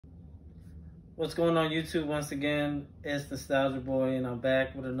What's going on YouTube? Once again, it's Nostalgia Boy, and I'm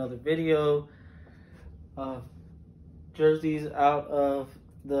back with another video of jerseys out of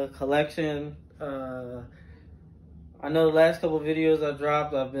the collection. I know the last couple of videos I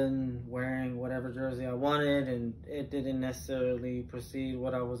dropped, I've been wearing whatever jersey I wanted, and it didn't necessarily proceed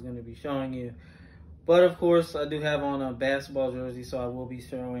what I was going to be showing you. But of course, I do have on a basketball jersey, so I will be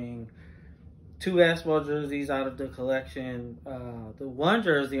showing two basketball jerseys out of the collection. The one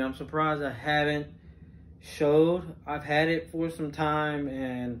jersey, I'm surprised I haven't showed. I've had it for some time,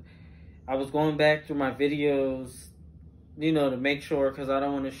 and I was going back through my videos, you know, to make sure, because I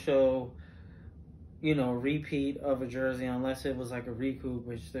don't want to show, you know, a repeat of a jersey unless it was like a recoup,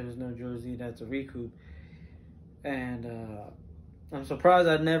 which there's no jersey that's a recoup. And I'm surprised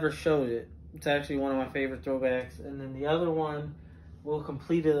I never showed it. It's actually one of my favorite throwbacks. And then the other one will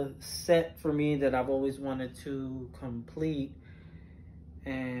complete a set for me that I've always wanted to complete.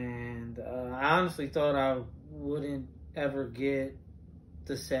 And I honestly thought I wouldn't ever get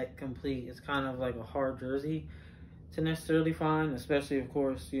the set complete. It's kind of like a hard jersey to necessarily find, especially, of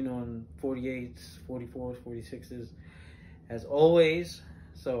course, you know, in 48s, 44s, 46s, as always.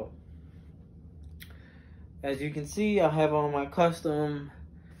 So, as you can see, I have on my custom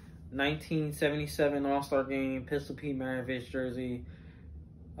 1977 All-Star Game Pistol Pete Maravich jersey.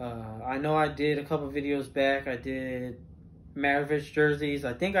 I know I did a couple videos back. I did Maravich jerseys.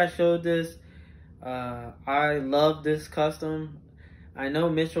 I think I showed this. I love this custom. I know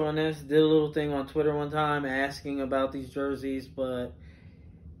Mitch and Ness did a little thing on Twitter one time asking about these jerseys, but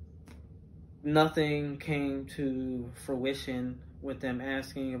nothing came to fruition with them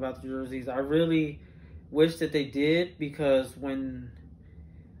asking about the jerseys. I really wish that they did, because when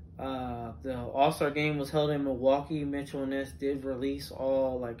the All-Star Game was held in Milwaukee, Mitch and Ness did release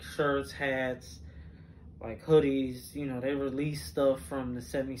all like shirts, hats, like hoodies. You know, they released stuff from the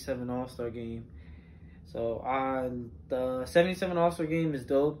 77 All-Star Game. So the 77 All-Star Game is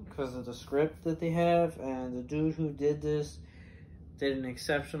dope because of the script that they have, and the dude who did this did an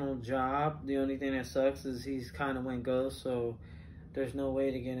exceptional job. The only thing that sucks is he's kind of went ghost, so there's no way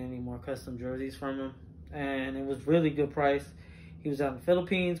to get any more custom jerseys from him. And it was really good price. He was out in the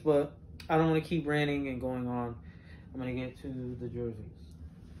Philippines, but I don't want to keep ranting and going on. I'm going to get to the jerseys.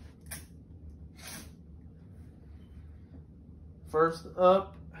 First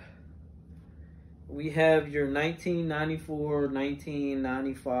up, we have your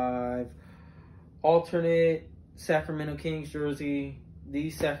 1994-1995 alternate Sacramento Kings jersey.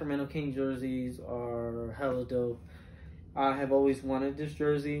 These Sacramento Kings jerseys are hella dope. I have always wanted this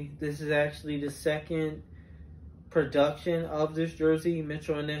jersey. This is actually the second production of this jersey.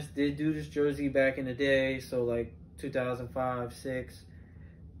 Mitchell and Ness did do this jersey back in the day, so like 2005-06.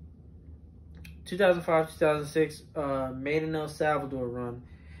 2005-2006, made in El Salvador run.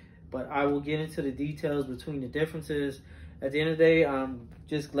 But I will get into the details between the differences. At the end of the day, I'm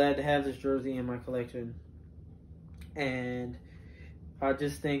just glad to have this jersey in my collection. And I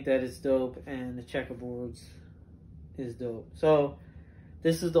just think that it's dope, and the checkerboards is dope. So,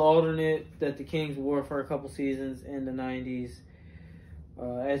 this is the alternate that the Kings wore for a couple seasons in the 90s.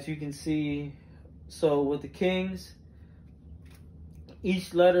 As you can see, so with the Kings,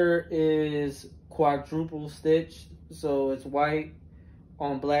 each letter is quadruple stitched. So, it's white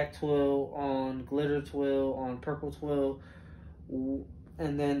on black twill, on glitter twill, on purple twill.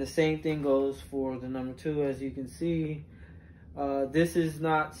 And then the same thing goes for the number 2, as you can see. This is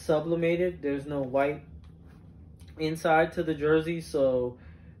not sublimated. There's no white inside to the jersey, so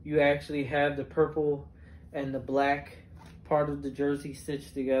you actually have the purple and the black part of the jersey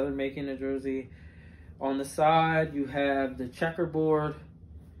stitched together, making a jersey. On the side, you have the checkerboard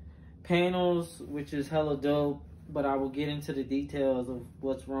panels, which is hella dope. But I will get into the details of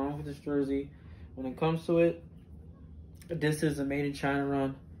what's wrong with this jersey when it comes to it. This is a made in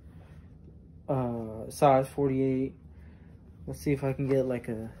China run, size 48. Let's see if I can get like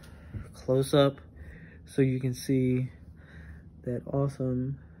a close up so you can see that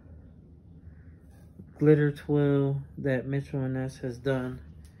awesome glitter twill that Mitchell and Ness has done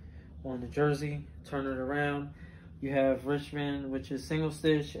on the jersey. Turn it around. You have Richmond, which is single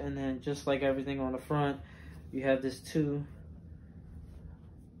stitch, and then just like everything on the front, you have this 2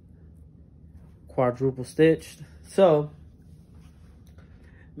 quadruple stitched. So,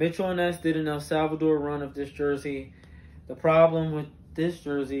 Mitchell and Ness did an El Salvador run of this jersey. The problem with this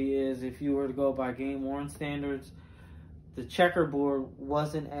jersey is, if you were to go by game worn standards, the checkerboard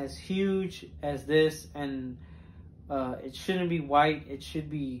wasn't as huge as this, and it shouldn't be white. It should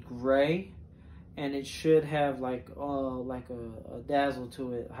be gray, and it should have like a dazzle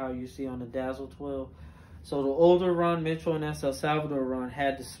to it, how you see on the dazzle twill. So the older run, Mitchell and Ness El Salvador run,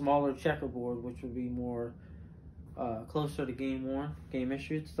 had the smaller checkerboard, which would be more closer to game worn, game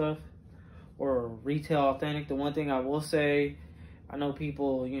issued stuff, or retail authentic. The one thing I will say, I know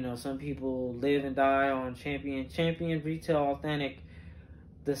people, you know, some people live and die on Champion. Champion retail authentic,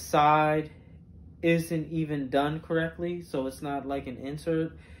 the side isn't even done correctly, so it's not like an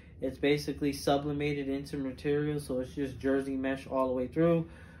insert. It's basically sublimated into material, so it's just jersey mesh all the way through,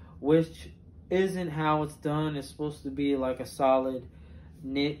 which isn't how it's done. It's supposed to be like a solid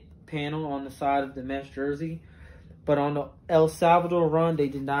knit panel on the side of the mesh jersey. But on the El Salvador run, they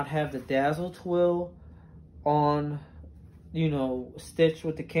did not have the dazzle twill on, you know, stitched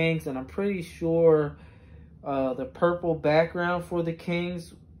with the Kings. And I'm pretty sure the purple background for the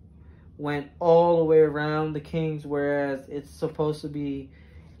Kings went all the way around the Kings, whereas it's supposed to be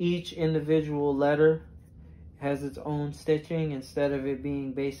each individual letter has its own stitching instead of it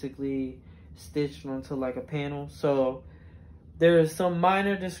being basically stitched onto like a panel. So there is some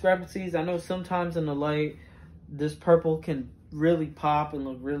minor discrepancies. I know sometimes in the light, this purple can really pop and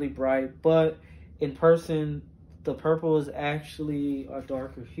look really bright, but in person, the purple is actually a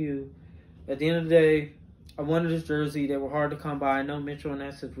darker hue. At the end of the day, I wanted this jersey. They were hard to come by. I know Mitchell and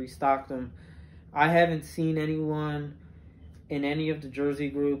Ness have restocked them. I haven't seen anyone in any of the jersey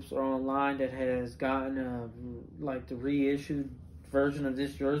groups or online that has gotten like the reissued version of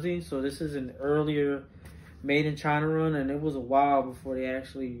this jersey. So this is an earlier made in China run, and it was a while before they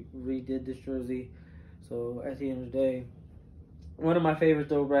actually redid this jersey. So at the end of the day, one of my favorite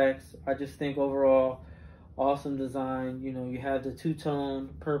throwbacks. I just think overall, awesome design. You know, you have the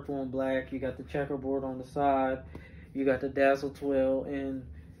two-tone purple and black. You got the checkerboard on the side. You got the dazzle twill in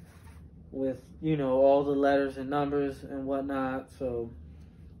with, you know, all the letters and numbers and whatnot. So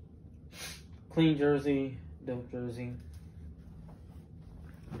clean jersey, dope jersey.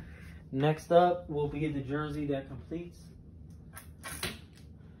 Next up will be the jersey that completes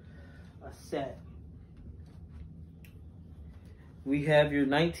a set. We have your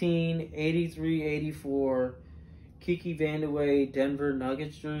 1983-84 Kiki Vandeweghe Denver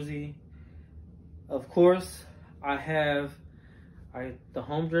Nuggets jersey. Of course, I have the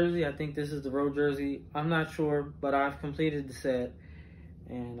home jersey. I think this is the road jersey. I'm not sure, but I've completed the set.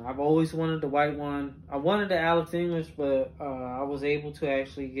 And I've always wanted the white one. I wanted the Alex English, but I was able to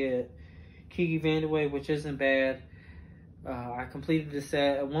actually get Kiki Vandeweghe, which isn't bad. I completed the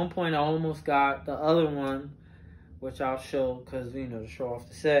set. At one point, I almost got the other one, which I'll show because, you know, to show off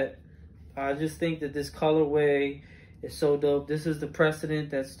the set. I just think that this colorway is so dope. This is the precedent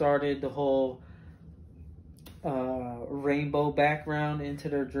that started the whole rainbow background into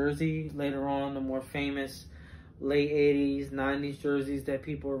their jersey. Later on, the more famous late 80s, 90s jerseys that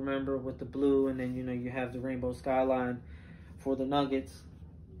people remember with the blue, and then, you know, you have the rainbow skyline for the Nuggets.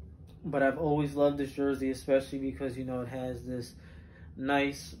 But I've always loved this jersey, especially because, you know, it has this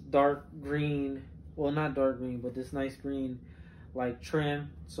nice dark green, well, not dark green, but this nice green like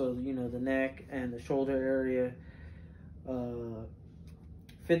trim. So, you know, the neck and the shoulder area.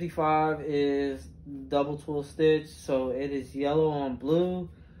 55 is double twill stitch, so it is yellow on blue.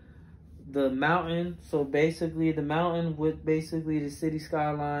 The mountain, so basically the mountain with basically the city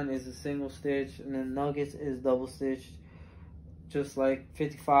skyline is a single stitch, and then Nuggets is double stitched, just like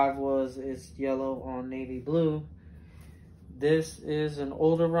 55 was. It's yellow on navy blue. This is an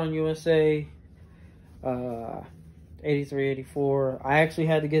older run USA, 83-84. I actually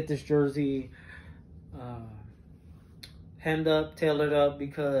had to get this jersey hemmed up, tailored up,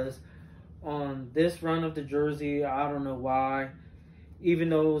 because on this run of the jersey, I don't know why, even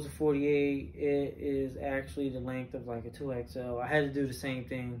though it was a 48, it is actually the length of like a 2XL. I had to do the same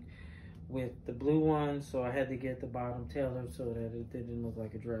thing with the blue one, so I had to get the bottom tailored so that it didn't look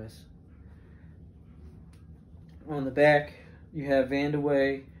like a dress. On the back, you have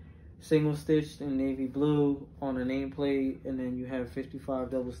Vandeweghe single stitched in navy blue on the nameplate, and then you have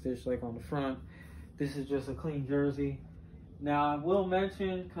 55 double stitched like on the front. This is just a clean jersey. Now, I will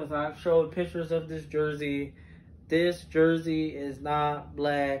mention, because I've showed pictures of this jersey is not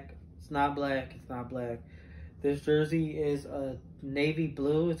black. It's not black. It's not black. This jersey is a navy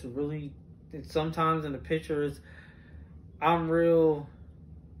blue. It's sometimes in the pictures, I'm real,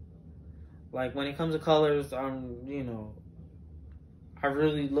 like, when it comes to colors, you know, I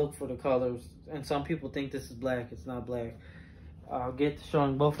really look for the colors. And some people think this is black. It's not black. I'll get to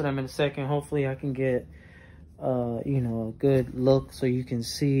showing both of them in a second. Hopefully I can get, you know, a good look so you can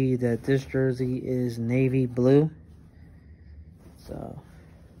see that this jersey is navy blue. So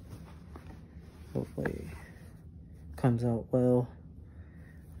hopefully it comes out well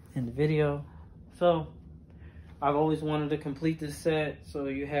in the video. So I've always wanted to complete this set. So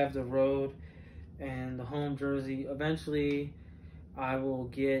you have the road and the home jersey. Eventually, I will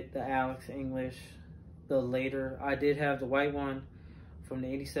get the Alex English the later. I did have the white one from the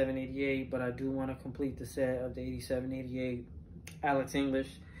 87-88, but I do want to complete the set of the 87-88 Alex English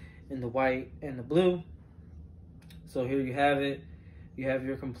in the white and the blue. So here you have it. You have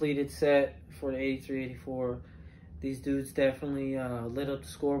your completed set for the 83-84. These dudes definitely lit up the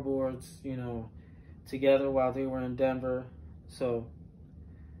scoreboards, you know, together while they were in Denver. So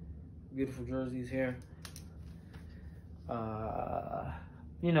beautiful jerseys here.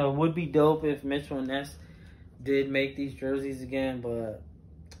 You know, it would be dope if Mitch and Ness did make these jerseys again, but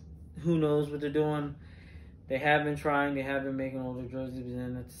who knows what they're doing. They have been trying, they have been making older jerseys, but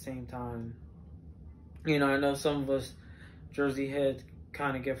then at the same time, you know, I know some of us jersey heads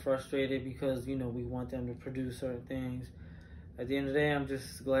kind of get frustrated because, you know, we want them to produce certain things. At the end of the day, I'm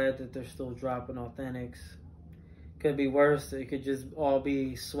just glad that they're still dropping authentics. Could be worse. It could just all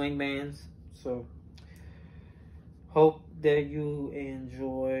be swingmans. So hope that you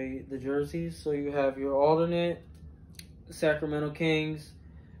enjoy the jerseys. So you have your alternate Sacramento Kings,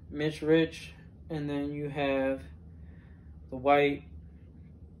 Mitch Rich, and then you have the white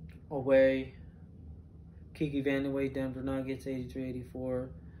away Kiki, Vandeweghe, Denver Nuggets, 83-84.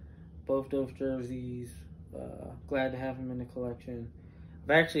 Both those jerseys. Glad to have them in the collection.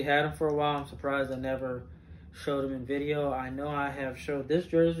 I've actually had them for a while. I'm surprised I never showed them in video. I know I have showed this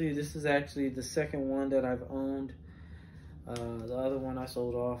jersey. This is actually the second one that I've owned. The other one I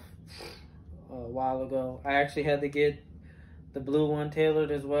sold off a while ago. I actually had to get the blue one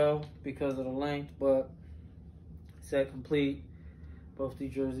tailored as well because of the length, but set complete. Both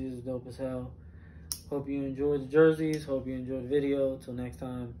these jerseys are dope as hell. Hope you enjoyed the jerseys. Hope you enjoyed the video. Till next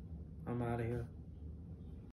time, I'm out of here.